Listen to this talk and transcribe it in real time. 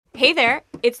Hey there,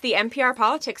 it's the NPR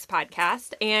Politics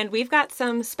podcast, and we've got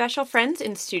some special friends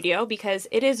in studio because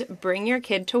it is Bring Your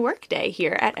Kid to Work Day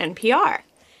here at NPR.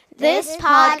 This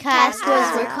podcast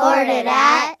was recorded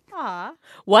at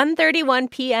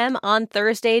 1:31 p.m. on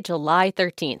Thursday, July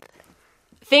 13th.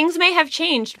 Things may have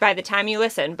changed by the time you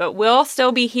listen, but we'll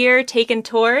still be here taking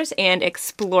tours and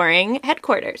exploring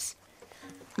headquarters.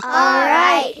 All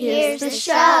right, here's the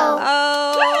show.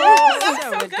 Oh, that's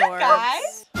so good,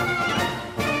 guys.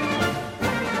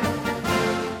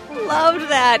 Loved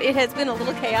that. It has been a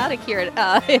little chaotic here in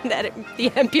the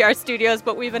NPR studios,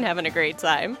 but we've been having a great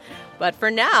time. But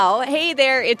for now, hey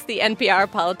there, it's the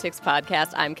NPR Politics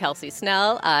Podcast. I'm Kelsey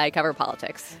Snell. I cover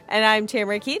politics. And I'm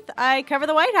Tamara Keith. I cover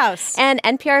the White House. And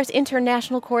NPR's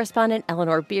international correspondent,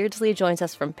 Eleanor Beardsley, joins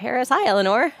us from Paris. Hi,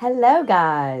 Eleanor. Hello,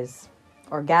 guys.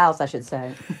 Or gals, I should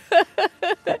say.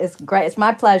 It's great. It's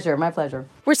my pleasure. My pleasure.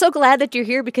 We're so glad that you're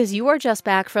here because you are just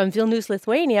back from Vilnius,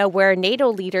 Lithuania, where NATO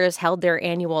leaders held their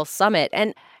annual summit.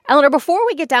 And Eleanor, before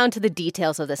we get down to the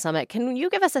details of the summit, can you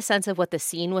give us a sense of what the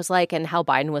scene was like and how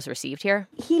Biden was received here?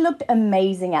 He looked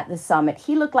amazing at the summit.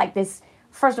 He looked like this.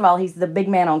 First of all, he's the big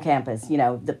man on campus. You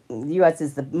know, the U.S.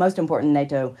 is the most important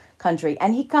NATO country.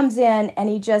 And he comes in and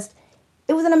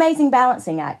it was an amazing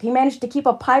balancing act. He managed to keep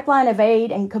a pipeline of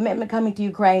aid and commitment coming to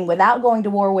Ukraine without going to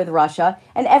war with Russia.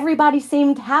 And everybody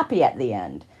seemed happy at the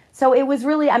end. So it was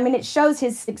really, it shows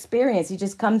his experience. He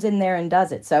just comes in there and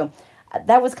does it. So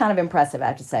that was kind of impressive, I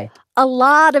have to say. A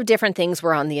lot of different things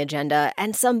were on the agenda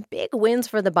and some big wins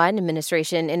for the Biden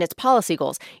administration in its policy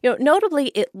goals. Notably,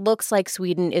 it looks like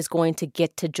Sweden is going to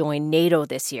get to join NATO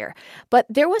this year. But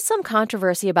there was some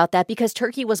controversy about that because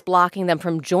Turkey was blocking them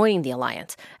from joining the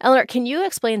alliance. Eleanor, can you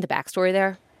explain the backstory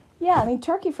there? Yeah,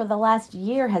 Turkey for the last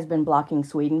year has been blocking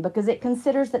Sweden because it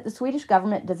considers that the Swedish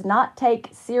government does not take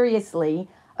seriously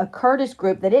a Kurdish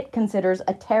group that it considers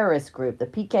a terrorist group, the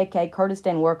PKK,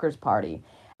 Kurdistan Workers' Party.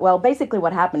 Well, basically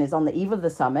what happened is on the eve of the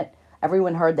summit,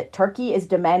 everyone heard that Turkey is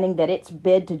demanding that its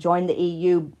bid to join the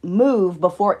EU move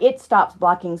before it stops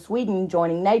blocking Sweden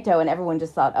joining NATO, and everyone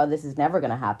just thought, oh, this is never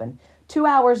going to happen. 2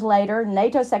 hours later,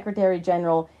 NATO Secretary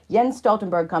General Jens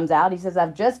Stoltenberg comes out. He says,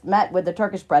 I've just met with the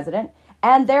Turkish president,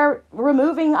 and they're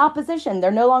removing opposition.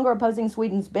 They're no longer opposing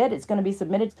Sweden's bid. It's going to be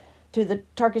submitted to the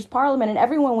Turkish parliament, and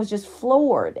everyone was just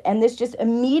floored. And this just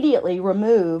immediately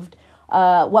removed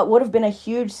what would have been a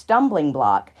huge stumbling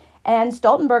block. And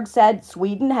Stoltenberg said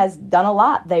Sweden has done a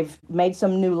lot. They've made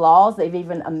some new laws. They've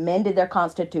even amended their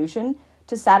constitution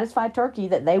to satisfy Turkey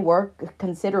that they were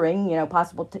considering,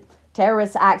 possible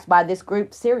terrorist acts by this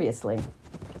group seriously.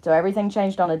 So everything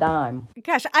changed on a dime.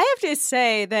 Gosh, I have to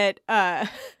say that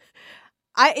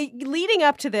leading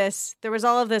up to this, there was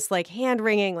all of this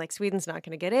hand-wringing, Sweden's not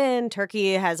going to get in.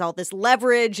 Turkey has all this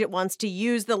leverage. It wants to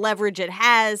use the leverage it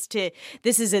has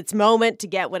this is its moment to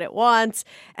get what it wants.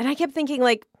 And I kept thinking,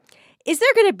 is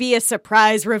there going to be a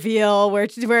surprise reveal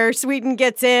where Sweden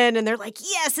gets in and they're like,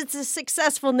 yes, it's a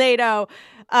successful NATO.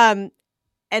 And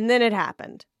then it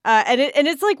happened. And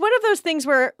it's like one of those things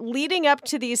where leading up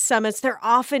to these summits, there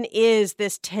often is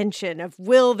this tension of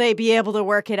will they be able to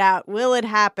work it out? Will it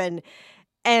happen?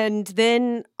 And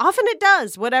then often it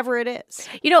does, whatever it is.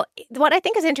 What I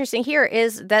think is interesting here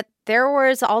is that there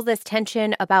was all this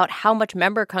tension about how much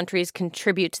member countries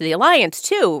contribute to the alliance,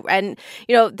 too. And,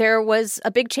 there was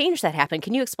a big change that happened.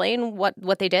 Can you explain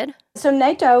what they did? So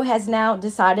NATO has now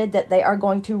decided that they are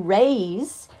going to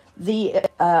raise the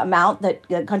amount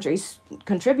that countries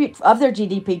contribute of their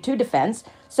GDP to defense.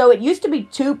 So it used to be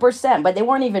 2%, but they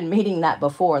weren't even meeting that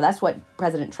before. That's what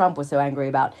President Trump was so angry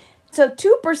about. So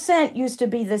 2% used to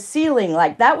be the ceiling,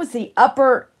 that was the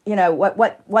upper,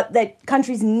 what the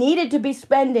countries needed to be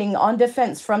spending on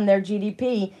defense from their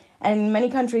GDP, and many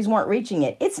countries weren't reaching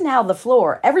it. It's now the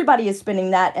floor. Everybody is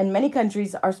spending that, and many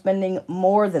countries are spending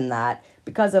more than that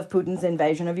because of Putin's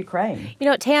invasion of Ukraine.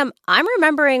 Tam, I'm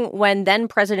remembering when then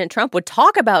President Trump would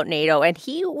talk about NATO, and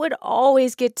he would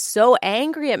always get so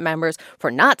angry at members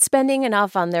for not spending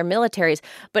enough on their militaries.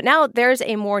 But now there's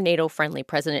a more NATO-friendly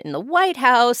president in the White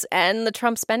House, and the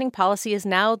Trump spending policy is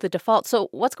now the default. So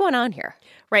what's going on here?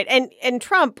 Right. And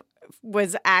Trump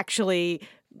was actually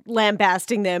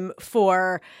lambasting them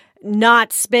for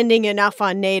not spending enough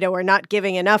on NATO or not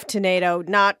giving enough to NATO,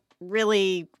 not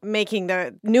really making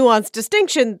the nuanced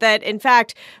distinction that, in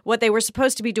fact, what they were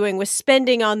supposed to be doing was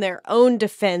spending on their own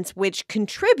defense, which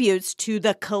contributes to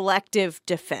the collective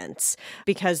defense,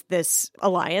 because this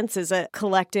alliance is a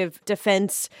collective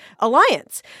defense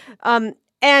alliance.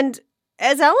 And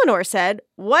as Eleanor said,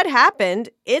 what happened?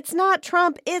 It's not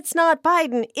Trump, it's not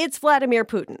Biden, it's Vladimir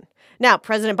Putin. Now,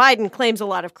 President Biden claims a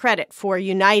lot of credit for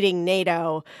uniting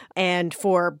NATO and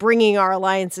for bringing our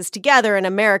alliances together, and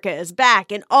America is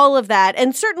back and all of that.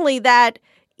 And certainly that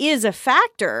is a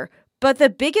factor. But the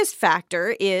biggest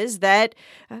factor is that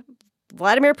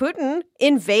Vladimir Putin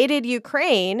invaded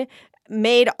Ukraine,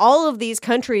 made all of these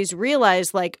countries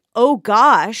realize, like, oh,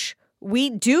 gosh,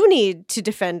 we do need to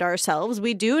defend ourselves.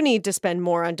 We do need to spend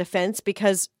more on defense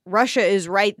because Russia is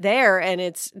right there, and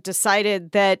it's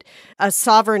decided that a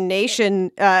sovereign nation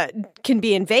can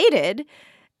be invaded.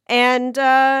 And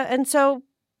so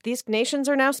these nations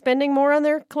are now spending more on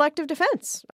their collective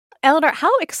defense. Eleanor,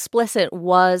 how explicit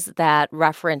was that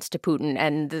reference to Putin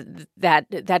and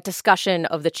that discussion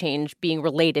of the change being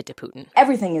related to Putin?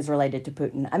 Everything is related to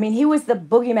Putin. I mean, he was the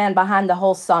boogeyman behind the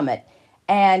whole summit.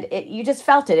 And you just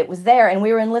felt it. It was there. And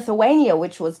we were in Lithuania,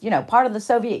 which was, part of the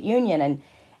Soviet Union.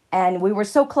 And we were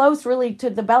so close, really, to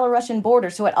the Belarusian border.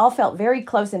 So it all felt very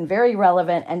close and very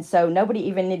relevant. And so nobody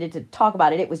even needed to talk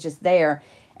about it. It was just there.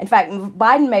 In fact,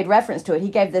 Biden made reference to it. He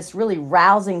gave this really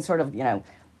rousing sort of,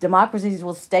 democracies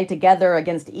will stay together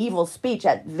against evil speech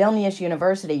at Vilnius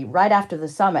University right after the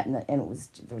summit. And there was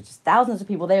just thousands of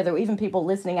people there. There were even people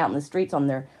listening out in the streets on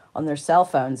their cell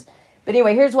phones. But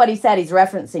anyway, here's what he said. He's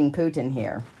referencing Putin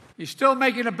here. He's still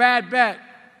making a bad bet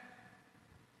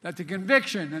that the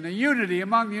conviction and the unity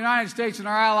among the United States and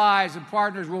our allies and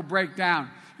partners will break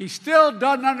down. He still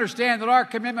doesn't understand that our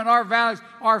commitment, our values,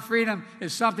 our freedom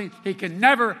is something he can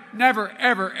never, never,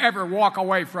 ever, ever walk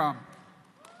away from.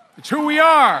 It's who we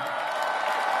are.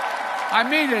 I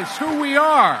mean, it's who we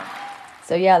are.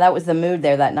 So, yeah, that was the mood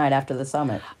there that night after the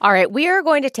summit. All right, we are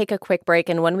going to take a quick break,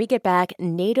 and when we get back,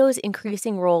 NATO's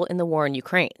increasing role in the war in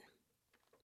Ukraine.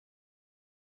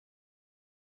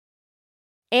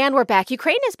 And we're back.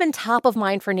 Ukraine has been top of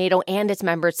mind for NATO and its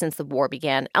members since the war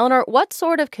began. Eleanor, what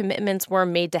sort of commitments were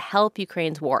made to help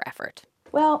Ukraine's war effort?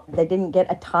 Well, they didn't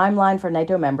get a timeline for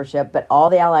NATO membership, but all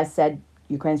the allies said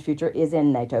Ukraine's future is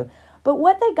in NATO. But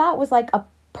what they got was like a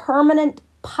permanent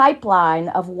pipeline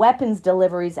of weapons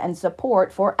deliveries and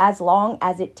support for as long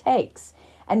as it takes.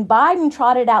 And Biden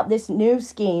trotted out this new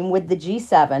scheme with the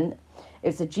G7.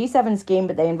 It's a G7 scheme,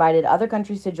 but they invited other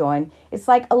countries to join. It's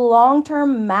like a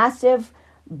long-term, massive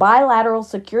bilateral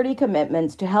security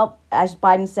commitments to help, as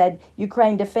Biden said,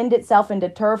 Ukraine defend itself and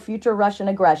deter future Russian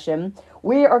aggression.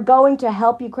 We are going to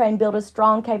help Ukraine build a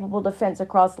strong, capable defense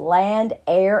across land,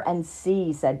 air, and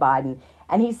sea, said Biden.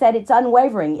 And he said it's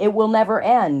unwavering. It will never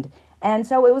end. And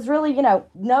so it was really,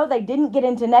 no, they didn't get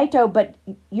into NATO, but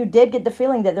you did get the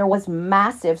feeling that there was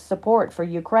massive support for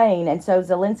Ukraine. And so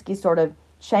Zelensky sort of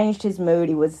changed his mood.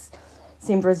 He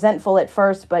seemed resentful at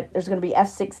first, but there's going to be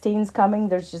F-16s coming.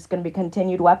 There's just going to be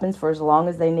continued weapons for as long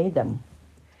as they need them.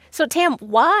 So, Tam,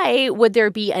 why would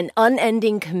there be an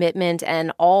unending commitment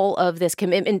and all of this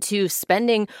commitment to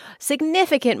spending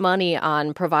significant money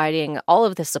on providing all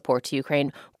of this support to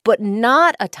Ukraine, but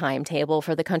not a timetable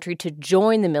for the country to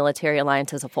join the military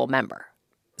alliance as a full member?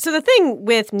 So the thing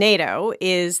with NATO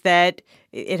is that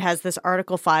it has this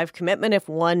Article 5 commitment. If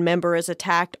one member is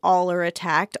attacked, all are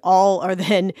attacked. All are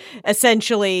then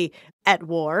essentially at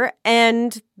war.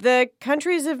 And the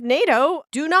countries of NATO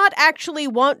do not actually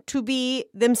want to be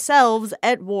themselves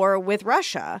at war with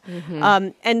Russia. Mm-hmm.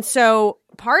 And so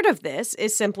part of this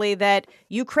is simply that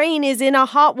Ukraine is in a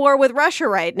hot war with Russia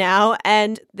right now.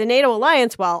 And the NATO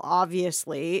alliance, while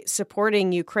obviously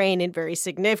supporting Ukraine in very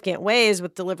significant ways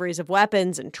with deliveries of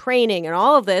weapons and training and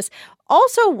all of this,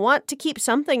 also want to keep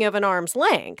something of an arm's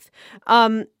length.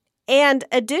 And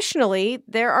additionally,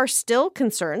 there are still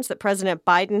concerns that President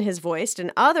Biden has voiced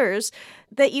and others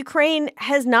that Ukraine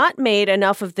has not made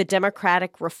enough of the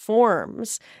democratic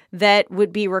reforms that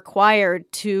would be required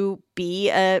to be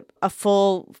a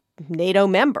full NATO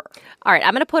member. All right,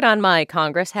 I'm going to put on my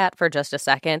Congress hat for just a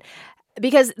second,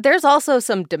 because there's also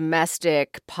some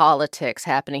domestic politics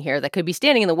happening here that could be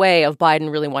standing in the way of Biden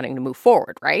really wanting to move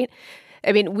forward, right?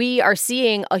 I mean, we are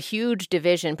seeing a huge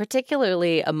division,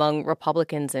 particularly among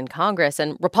Republicans in Congress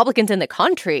and Republicans in the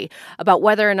country, about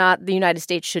whether or not the United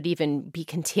States should even be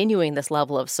continuing this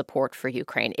level of support for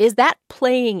Ukraine. Is that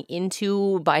playing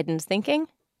into Biden's thinking?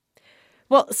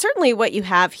 Well, certainly what you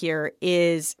have here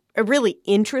is a really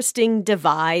interesting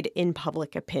divide in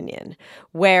public opinion,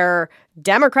 where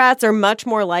Democrats are much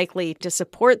more likely to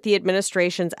support the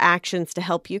administration's actions to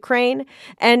help Ukraine,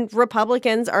 and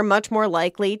Republicans are much more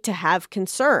likely to have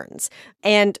concerns.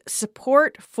 And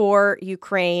support for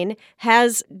Ukraine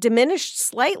has diminished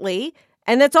slightly,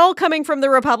 And that's all coming from the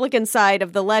Republican side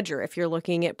of the ledger, if you're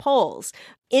looking at polls.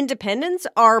 Independents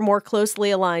are more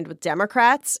closely aligned with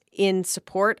Democrats in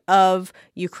support of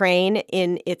Ukraine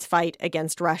in its fight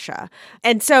against Russia.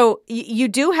 And so you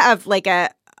do have like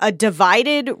a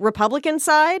divided Republican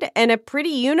side and a pretty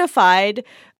unified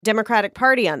Democratic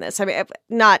Party on this. I mean,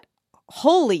 not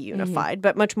wholly unified,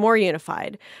 but much more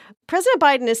unified. President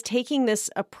Biden is taking this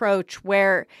approach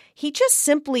where he just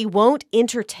simply won't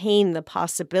entertain the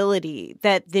possibility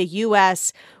that the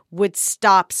U.S. would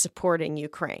stop supporting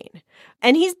Ukraine.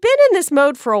 And he's been in this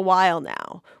mode for a while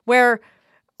now, where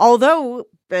although,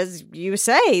 as you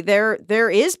say, there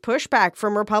is pushback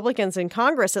from Republicans in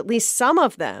Congress, at least some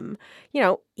of them,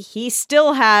 he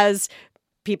still has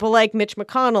people like Mitch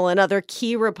McConnell and other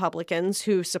key Republicans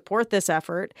who support this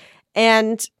effort.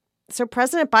 And so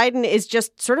President Biden is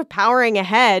just sort of powering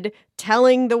ahead,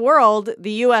 telling the world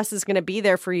the U.S. is going to be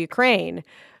there for Ukraine,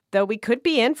 though we could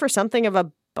be in for something of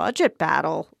a budget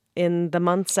battle in the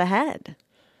months ahead.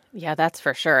 Yeah, that's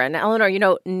for sure. And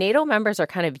Eleanor, NATO members are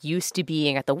kind of used to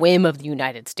being at the whim of the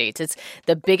United States. It's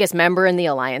the biggest member in the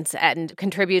alliance and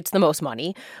contributes the most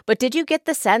money. But did you get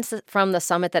the sense from the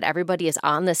summit that everybody is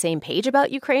on the same page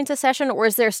about Ukraine's accession, or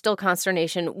is there still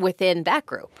consternation within that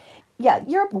group? Yeah,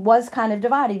 Europe was kind of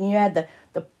divided. You had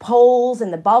the Poles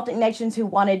and the Baltic nations who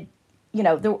wanted,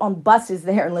 there were on buses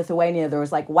there in Lithuania. There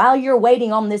was like, while you're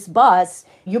waiting on this bus,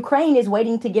 Ukraine is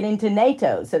waiting to get into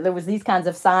NATO. So there was these kinds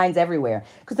of signs everywhere.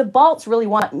 Because the Balts really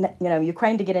want,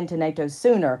 Ukraine to get into NATO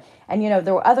sooner. And,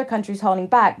 there were other countries holding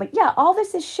back. But yeah, all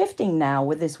this is shifting now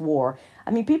with this war. I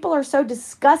mean, people are so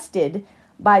disgusted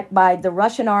by the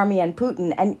Russian army and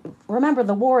Putin. And remember,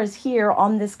 the war is here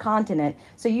on this continent.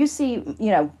 So you see,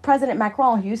 President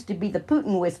Macron, who used to be the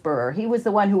Putin whisperer, he was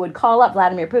the one who would call up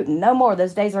Vladimir Putin. No more.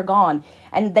 Those days are gone.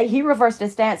 And he reversed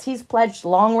his stance. He's pledged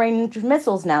long-range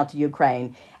missiles now to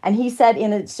Ukraine. And he said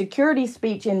in a security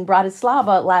speech in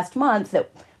Bratislava last month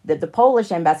that the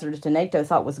Polish ambassador to NATO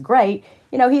thought was great.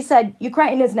 He said,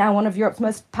 Ukraine is now one of Europe's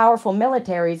most powerful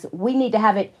militaries. We need to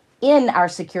have it in our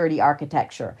security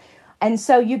architecture. And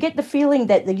so you get the feeling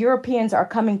that the Europeans are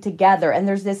coming together. And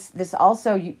there's this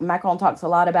also, Macron talks a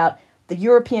lot about the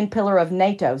European pillar of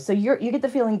NATO. So you get the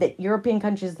feeling that European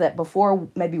countries that before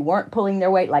maybe weren't pulling their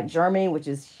weight, like Germany, which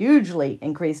has hugely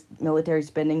increased military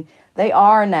spending, they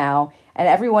are now. And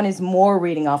everyone is more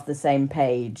reading off the same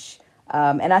page.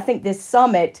 And I think this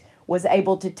summit was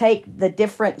able to take the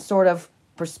different sort of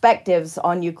perspectives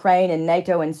on Ukraine and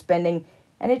NATO and spending,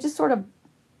 and it just sort of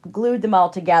glued them all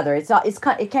together.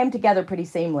 It came together pretty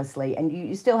seamlessly, and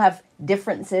you still have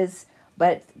differences,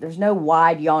 but there's no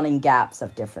wide yawning gaps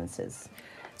of differences.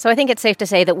 So I think it's safe to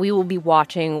say that we will be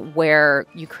watching where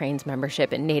Ukraine's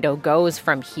membership in NATO goes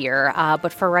from here.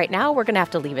 But for right now, we're going to have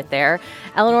to leave it there.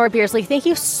 Eleanor Beersley, thank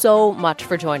you so much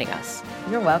for joining us.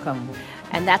 You're welcome.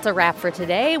 And that's a wrap for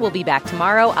today. We'll be back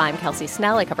tomorrow. I'm Kelsey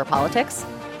Snell. I cover politics.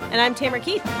 And I'm Tamara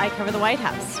Keith. I cover the White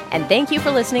House. And thank you for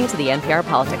listening to the NPR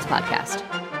Politics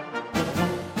Podcast.